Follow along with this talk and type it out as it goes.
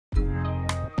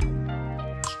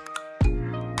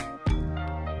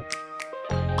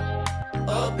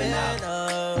open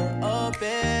up.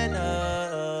 Open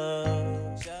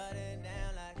up. Shut it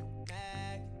down like a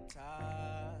Macintosh.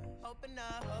 Open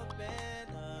up, open.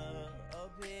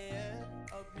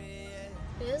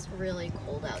 It is really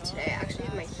cold out today. I actually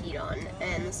had my heat on,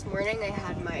 and this morning I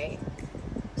had my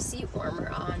seat warmer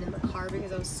on in the car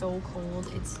because I was so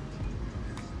cold. It's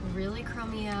really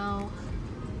crummy out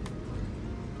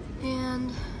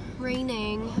and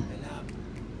raining,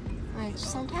 which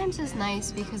sometimes is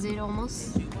nice because it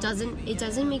almost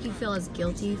doesn't make you feel as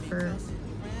guilty for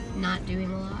not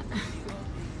doing a lot.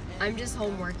 I'm just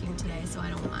home working today, so I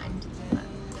don't mind. But.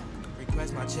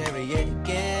 Request my chariot,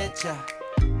 get ya.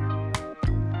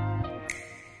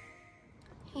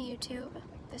 Hey YouTube,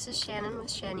 this is Shannon with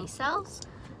Shani Sells.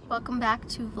 Welcome back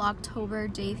to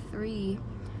Vlogtober Day 3.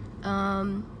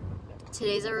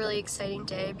 Today's a really exciting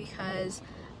day because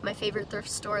my favorite thrift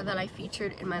store that I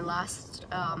featured in my last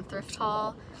thrift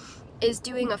haul is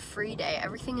doing a free day.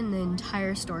 Everything in the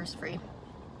entire store is free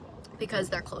because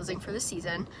they're closing for the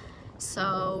season.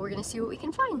 So we're gonna see what we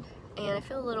can find. And I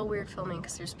feel a little weird filming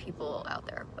because there's people out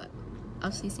there, but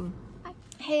I'll see you soon. Bye.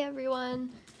 Hey everyone,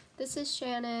 this is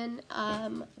Shannon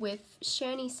with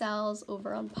Shani Sells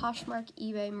over on Poshmark,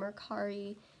 eBay,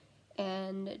 Mercari,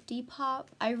 and Depop.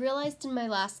 I realized in my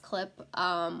last clip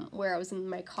where I was in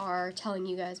my car telling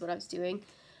you guys what I was doing,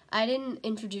 I didn't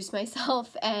introduce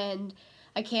myself, and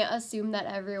I can't assume that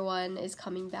everyone is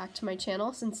coming back to my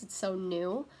channel since it's so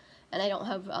new and I don't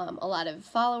have a lot of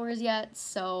followers yet.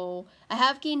 So I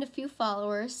have gained a few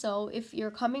followers, so if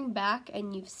you're coming back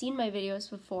and you've seen my videos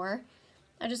before,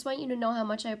 I just want you to know how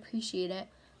much I appreciate it.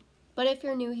 But if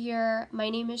you're new here, my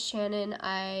name is Shannon.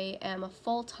 I am a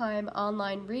full-time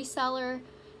online reseller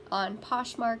on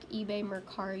Poshmark, eBay,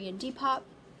 Mercari, and Depop.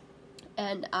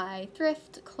 And I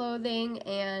thrift clothing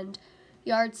and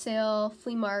yard sale,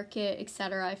 flea market,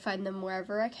 etc. I find them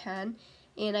wherever I can,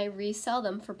 and I resell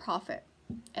them for profit.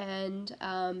 And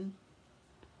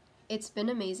it's been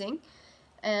amazing,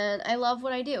 and I love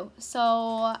what I do.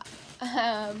 So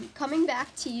coming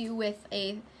back to you with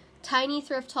a tiny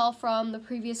thrift haul from the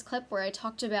previous clip where I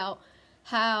talked about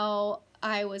how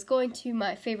I was going to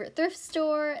my favorite thrift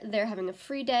store. They're having a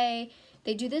free day.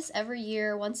 They do this every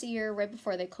year, once a year, right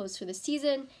before they close for the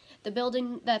season. The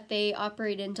building that they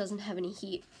operate in doesn't have any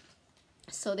heat,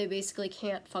 so they basically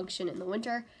can't function in the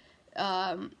winter.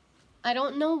 I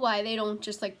don't know why they don't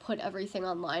just like put everything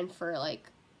online for like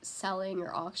selling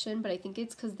or auction, but I think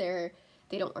it's because they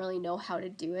don't really know how to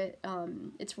do it.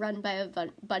 It's run by a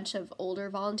bunch of older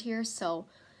volunteers, so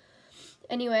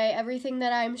anyway, everything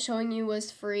that I'm showing you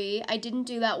was free. I didn't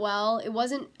do that well.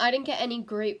 I didn't get any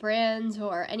great brands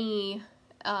or anything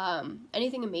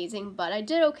amazing, but I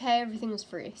did okay. Everything was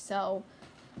free, so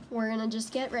we're gonna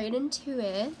just get right into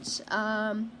it.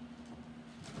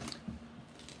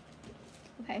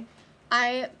 Okay.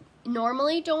 I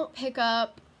normally don't pick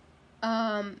up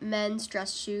men's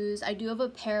dress shoes. I do have a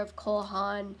pair of Cole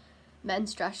Haan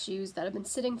men's dress shoes that have been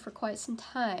sitting for quite some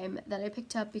time that I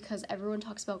picked up because everyone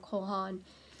talks about Cole Haan.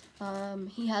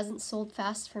 He hasn't sold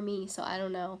fast for me, so I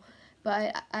don't know.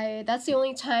 But that's the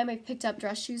only time I've picked up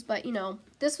dress shoes, but you know,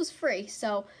 this was free.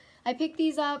 So I picked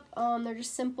these up. They're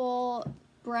just simple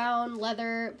brown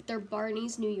leather. They're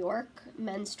Barney's New York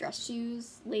men's dress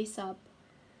shoes, lace up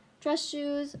dress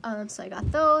shoes, so I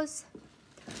got those.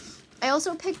 I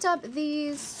also picked up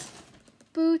these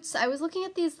boots. I was looking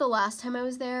at these the last time I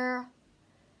was there,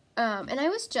 and I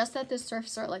was just at this thrift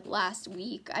store like last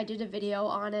week. I did a video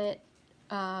on it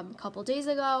a couple days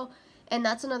ago, and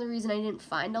that's another reason I didn't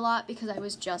find a lot, because I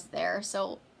was just there,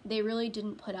 so they really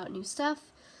didn't put out new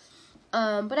stuff.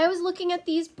 But I was looking at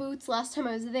these boots last time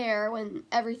I was there when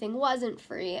everything wasn't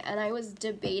free, and I was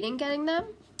debating getting them,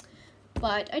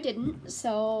 but I didn't,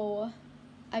 so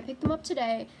I picked them up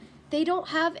today. They don't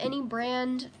have any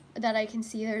brand that I can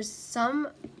see. There's some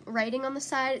writing on the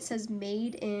side. It says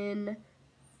made in...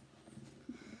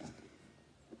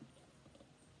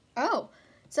 Oh,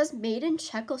 it says made in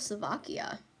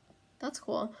Czechoslovakia. That's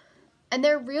cool. And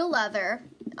they're real leather.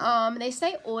 They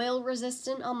say oil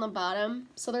resistant on the bottom,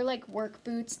 so they're like work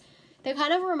boots. They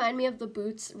kind of remind me of the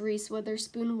boots Reese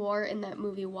Witherspoon wore in that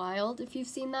movie Wild, if you've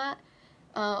seen that.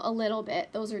 A little bit.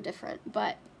 Those are different,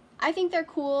 but I think they're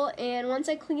cool, and once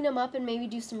I clean them up and maybe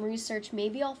do some research,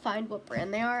 maybe I'll find what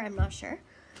brand they are. I'm not sure,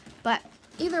 but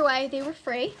either way, they were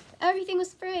free. Everything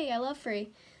was free. I love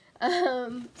free.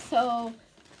 So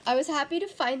I was happy to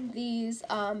find these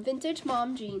vintage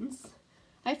mom jeans.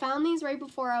 I found these right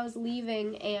before I was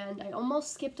leaving, and I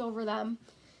almost skipped over them,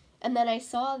 and then I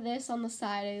saw this on the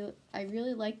side. I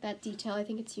really like that detail. I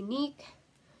think it's unique.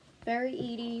 Very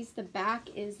 80s. The back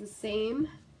is the same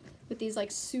with these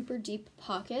like super deep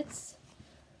pockets.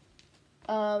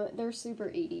 They're super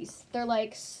 80s. They're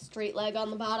like straight leg on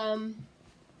the bottom.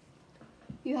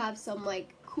 You have some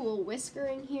like cool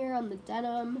whiskering here on the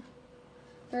denim.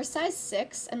 They're a size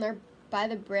 6 and they're by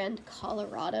the brand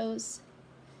Colorado's.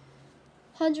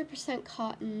 100%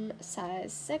 cotton,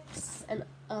 size 6, and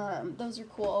those are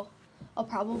cool. I'll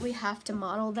probably have to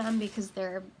model them because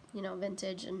they're, you know,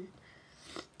 vintage and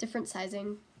different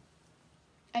sizing.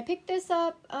 I picked this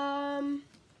up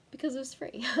because it was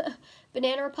free.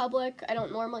 Banana Republic, I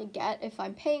don't normally get if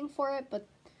I'm paying for it, but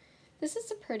this is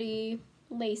a pretty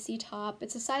lacy top.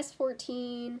 It's a size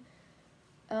 14,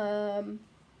 so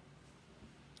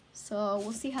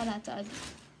we'll see how that does.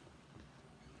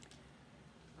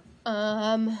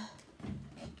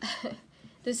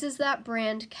 This is that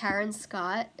brand Karen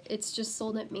Scott. It's just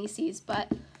sold at Macy's,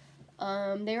 but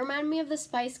they remind me of the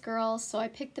Spice Girls, so I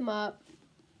picked them up.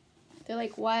 They're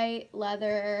like white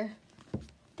leather. I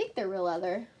think they're real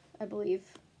leather, I believe.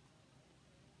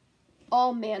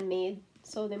 All man-made,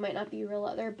 so they might not be real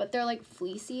leather, but they're like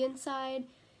fleecy inside.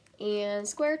 And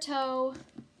square toe,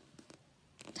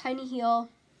 tiny heel.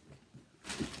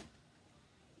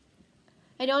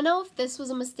 I don't know if this was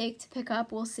a mistake to pick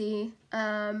up, we'll see.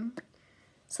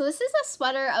 So this is a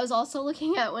sweater I was also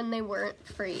looking at when they weren't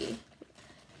free.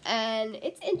 And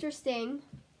it's interesting.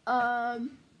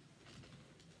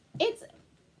 It's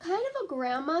kind of a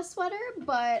grandma sweater,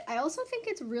 but I also think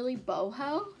it's really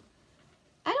boho.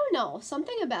 I don't know,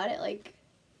 something about it, like,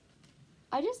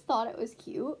 I just thought it was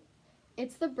cute.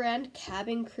 It's the brand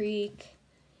Cabin Creek.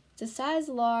 It's a size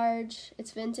large,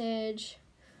 it's vintage.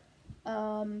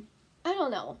 I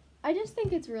don't know. I just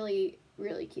think it's really,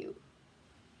 really cute.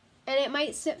 And it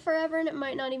might sit forever and it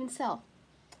might not even sell.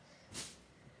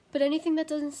 But anything that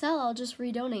doesn't sell, I'll just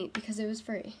redonate because it was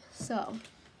free. So,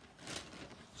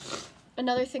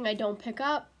 another thing I don't pick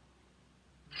up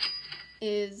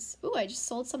is, ooh, I just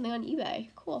sold something on eBay.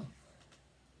 Cool.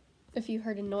 If you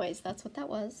heard a noise, that's what that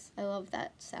was. I love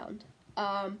that sound.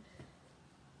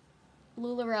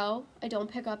 LuLaRoe, I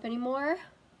don't pick up anymore.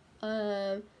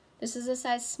 This is a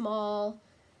size small.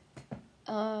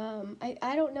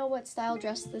 I don't know what style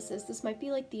dress this is. This might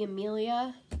be like the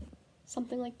Amelia,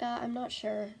 something like that. I'm not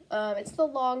sure. It's the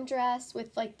long dress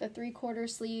with like the 3/4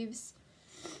 sleeves.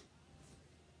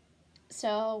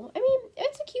 So, I mean,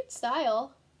 it's a cute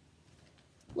style.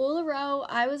 LuLaRoe,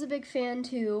 I was a big fan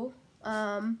too.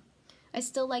 I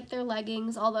still like their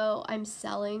leggings, although I'm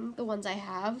selling the ones I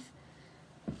have.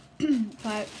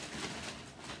 But,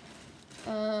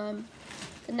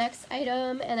 the next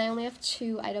item, and I only have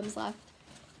 2 items left,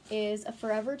 is a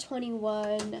Forever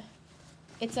 21,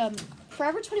 it's a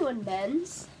Forever 21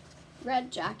 men's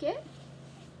red jacket,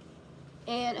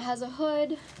 and it has a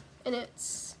hood, and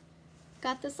it's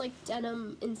got this like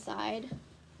denim inside.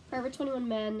 Forever 21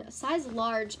 men, size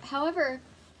large. However,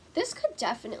 this could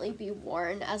definitely be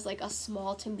worn as like a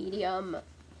small to medium,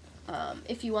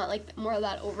 if you want like more of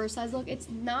that oversized look. It's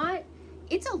not,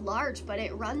 it's a large, but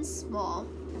it runs small.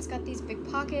 It's got these big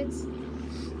pockets.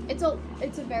 It's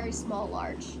a very small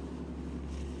large.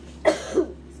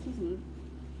 Excuse me.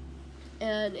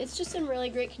 And it's just in really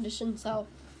great condition, so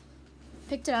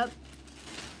picked it up.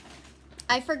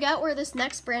 I forget where this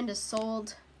next brand is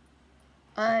sold.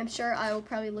 I'm sure I will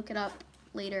probably look it up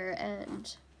later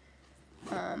and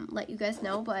let you guys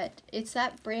know, but it's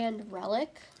that brand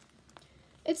Relic.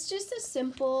 It's just a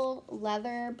simple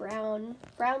leather, brown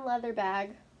leather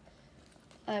bag.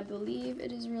 I believe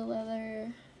it is real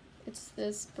leather. It's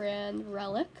this brand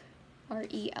Relic,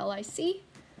 R-E-L-I-C.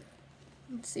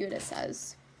 Let's see what it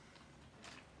says.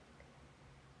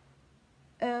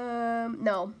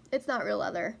 No, it's not real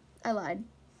leather. I lied.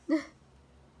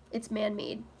 It's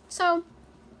man-made. So,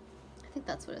 I think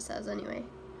that's what it says anyway.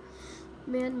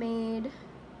 Man-made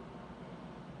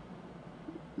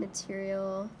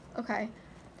material. Okay.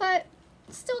 But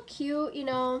still cute, you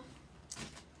know.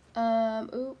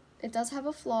 Ooh, it does have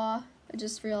a flaw. I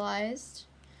just realized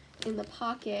in the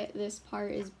pocket this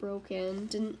part is broken.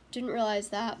 Didn't realize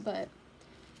that, but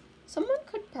someone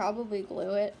could probably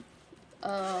glue it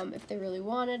if they really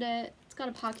wanted it. It's got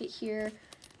a pocket here.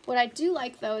 What I do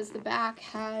like though is the back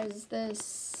has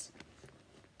this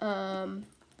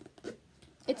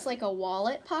it's like a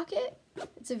wallet pocket.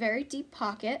 It's a very deep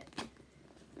pocket.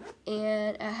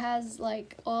 And it has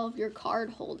like all of your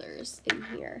card holders in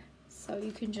here. So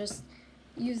you can just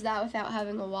use that without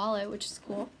having a wallet, which is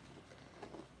cool.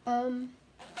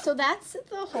 So that's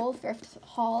the whole thrift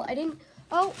haul.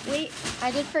 Oh wait,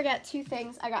 I did forget 2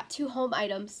 things. I got 2 home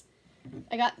items.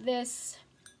 I got this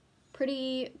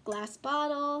pretty glass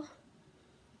bottle.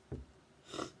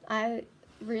 I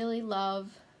really love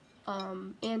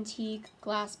antique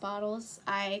glass bottles.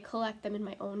 I collect them in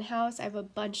my own house. I have a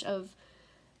bunch of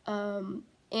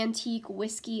antique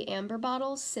whiskey amber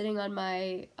bottles sitting on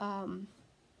my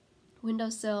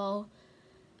windowsill.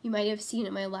 You might have seen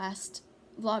in my last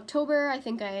Vlogtober, I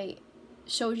think I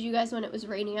showed you guys when it was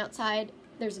raining outside.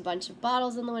 There's a bunch of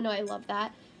bottles in the window. I love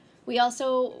that. We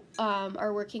also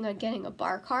are working on getting a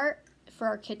bar cart for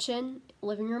our kitchen,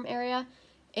 living room area,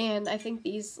 and I think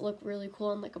these look really cool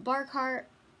on like a bar cart.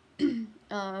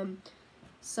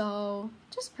 So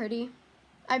just pretty.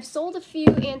 I've sold a few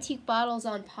antique bottles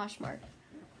on Poshmark.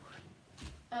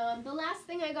 The last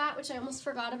thing I got, which I almost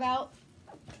forgot about,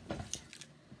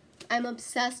 I'm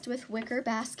obsessed with wicker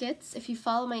baskets. If you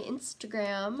follow my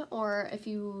Instagram or if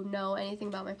you know anything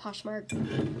about my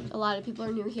Poshmark, a lot of people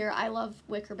are new here. I love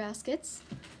wicker baskets.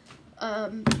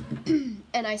 And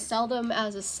I sell them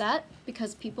as a set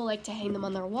because people like to hang them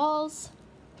on their walls.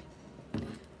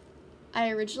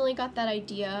 I originally got that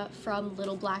idea from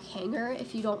Little Black Hanger.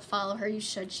 If you don't follow her, you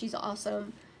should. She's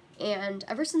awesome. And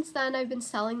ever since then, I've been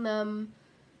selling them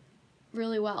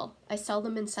really well. I sell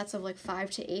them in sets of like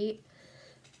 5 to 8.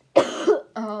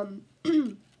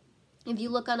 If you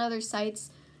look on other sites,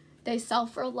 they sell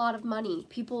for a lot of money.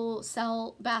 People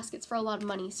sell baskets for a lot of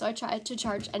money, so I try to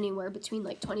charge anywhere between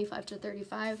like 25 to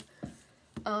 35,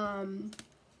 and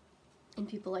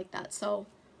people like that. So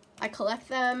I collect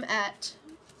them at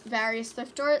various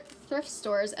thrift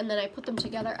stores, and then I put them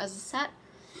together as a set.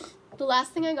 The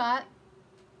last thing I got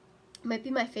might be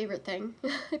my favorite thing.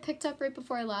 I picked up right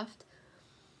before I left.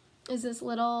 Is this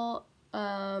little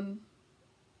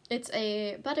it's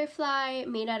a butterfly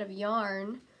made out of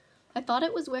yarn. I thought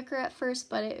it was wicker at first,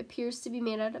 but it appears to be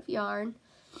made out of yarn.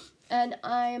 And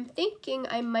I'm thinking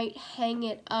I might hang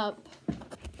it up.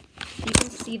 You can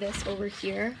see this over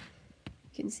here.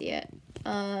 You can see it.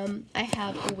 I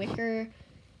have a wicker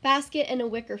basket and a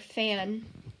wicker fan.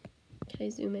 Can I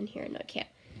zoom in here? No, I can't.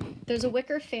 There's a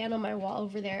wicker fan on my wall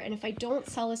over there, and if I don't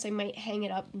sell this, I might hang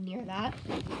it up near that.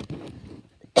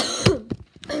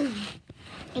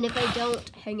 And if I don't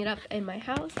hang it up in my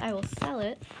house, I will sell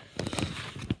it.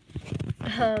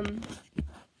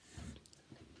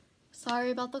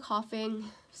 Sorry about the coughing.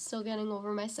 Still getting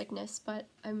over my sickness, but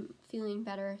I'm feeling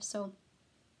better. So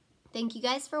thank you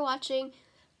guys for watching.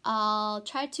 I'll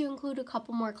try to include a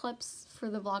couple more clips for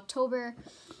the Vlogtober.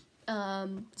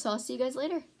 So I'll see you guys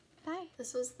later. Bye.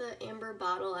 This was the amber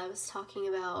bottle I was talking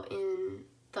about in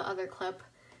the other clip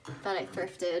that I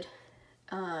thrifted.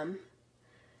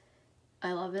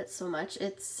 I love it so much.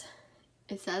 It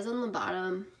says on the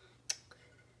bottom,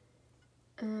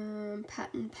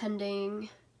 patent pending,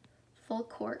 full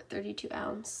quart, 32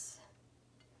 ounce.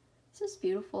 This is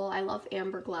beautiful. I love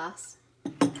amber glass.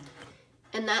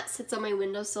 And that sits on my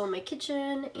windowsill in my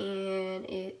kitchen, and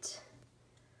it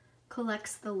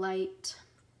collects the light.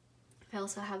 I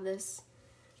also have this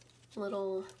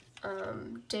little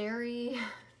dairy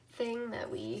thing that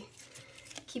we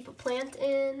keep a plant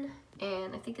in,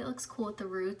 and I think it looks cool with the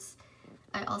roots.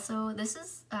 This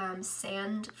is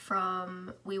sand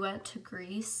from, we went to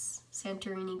Greece,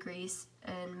 Santorini, Greece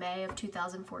in May of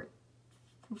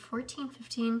 2014,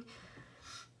 15.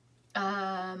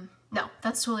 No,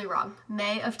 that's totally wrong.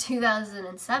 May of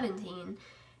 2017,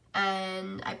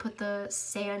 and I put the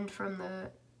sand from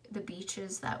the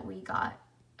beaches that we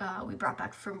brought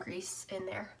back from Greece in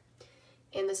there.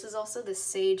 And this is also the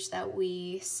sage that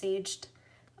we saged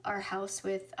our house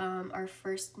with our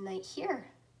first night here.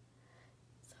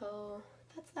 So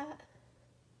that's that.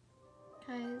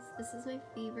 Guys, this is my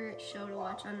favorite show to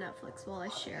watch on Netflix while I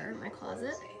share my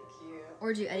closet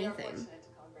or do anything.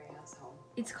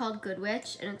 It's called Good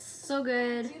Witch, and it's so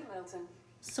good.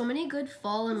 So many good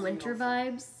fall and winter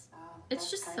vibes. It's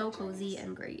just so cozy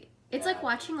and great. It's like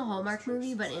watching a Hallmark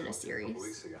movie, but in a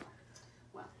series.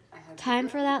 Time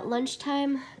for that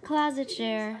lunchtime closet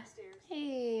share.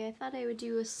 Hey, I thought I would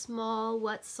do a small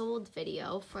what sold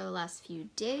video for the last few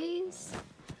days.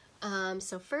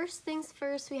 So first things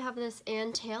first, we have this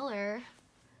Ann Taylor,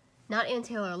 not Ann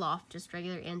Taylor Loft, just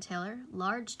regular Ann Taylor,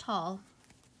 large, tall,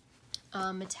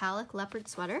 metallic leopard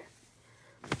sweater.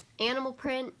 Animal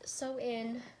print, so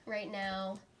in right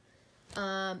now.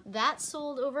 That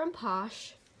sold over on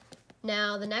Posh.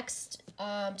 Now the next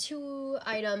 2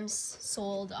 items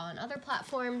sold on other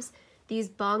platforms. These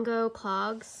bongo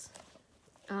clogs,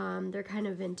 they're kind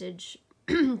of vintage,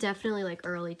 definitely like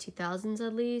early 2000s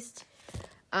at least.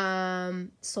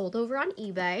 Sold over on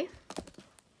eBay.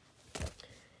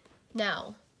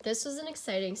 Now, this was an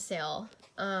exciting sale.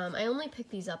 I only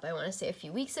picked these up, I want to say, a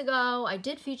few weeks ago. I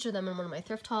did feature them in one of my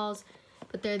thrift hauls,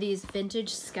 but they're these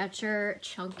vintage Skechers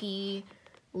chunky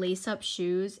lace-up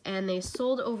shoes, and they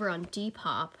sold over on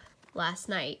Depop. last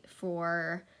night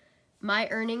for, my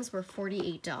earnings were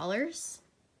 $48.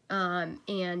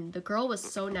 And the girl was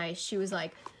so nice. She was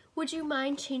like, would you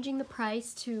mind changing the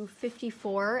price to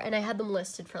 $54? And I had them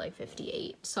listed for like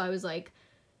 $58. So I was like,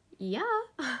 yeah.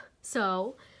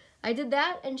 So I did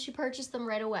that and she purchased them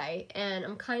right away. And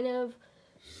I'm kind of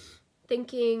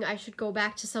thinking I should go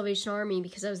back to Salvation Army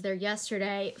because I was there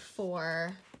yesterday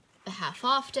for the half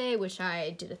off day, which I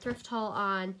did a thrift haul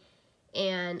on.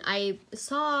 And I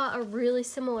saw a really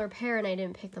similar pair and I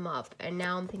didn't pick them up. And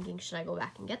now I'm thinking, should I go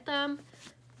back and get them?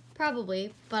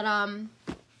 Probably, but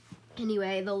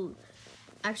anyway,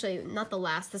 actually not the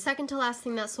last, the second to last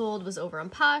thing that sold was over on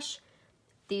Posh.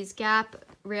 These Gap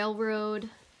Railroad,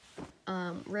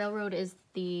 Railroad is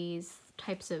these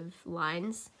types of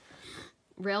lines.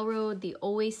 Railroad, the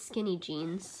Always Skinny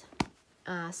jeans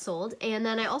sold, and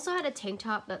then I also had a tank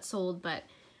top that sold, but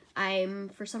I'm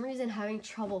for some reason having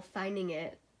trouble finding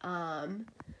it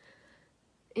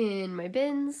in my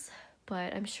bins.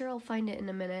 But I'm sure I'll find it in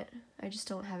a minute. I just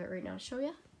don't have it right now to show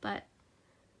you. But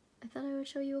I thought I would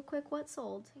show you a quick what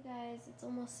sold. Hey guys, it's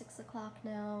almost 6 o'clock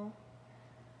now.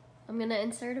 I'm gonna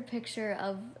insert a picture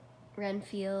of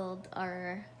Renfield,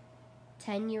 our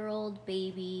 10-year-old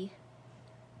baby,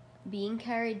 being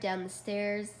carried down the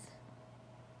stairs.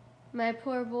 My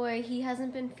poor boy, he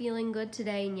hasn't been feeling good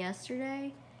today and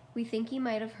yesterday. We think he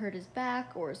might have hurt his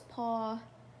back or his paw,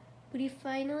 but he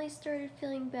finally started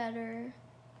feeling better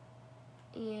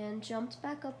and jumped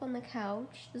back up on the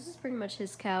couch. This is pretty much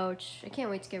his couch. I can't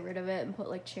wait to get rid of it and put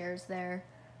like chairs there.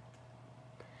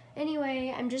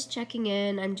 Anyway, I'm just checking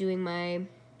in. I'm doing my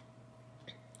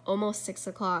almost 6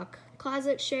 o'clock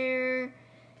closet share,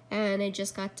 and I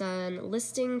just got done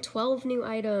listing 12 new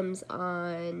items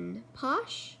on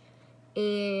Posh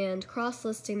and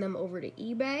cross-listing them over to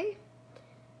eBay.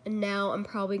 And now I'm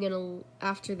probably gonna,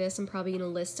 after this, I'm probably gonna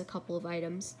list a couple of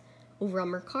items over on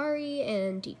Mercari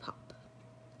and Depop.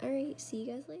 Alright, see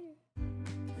you guys later.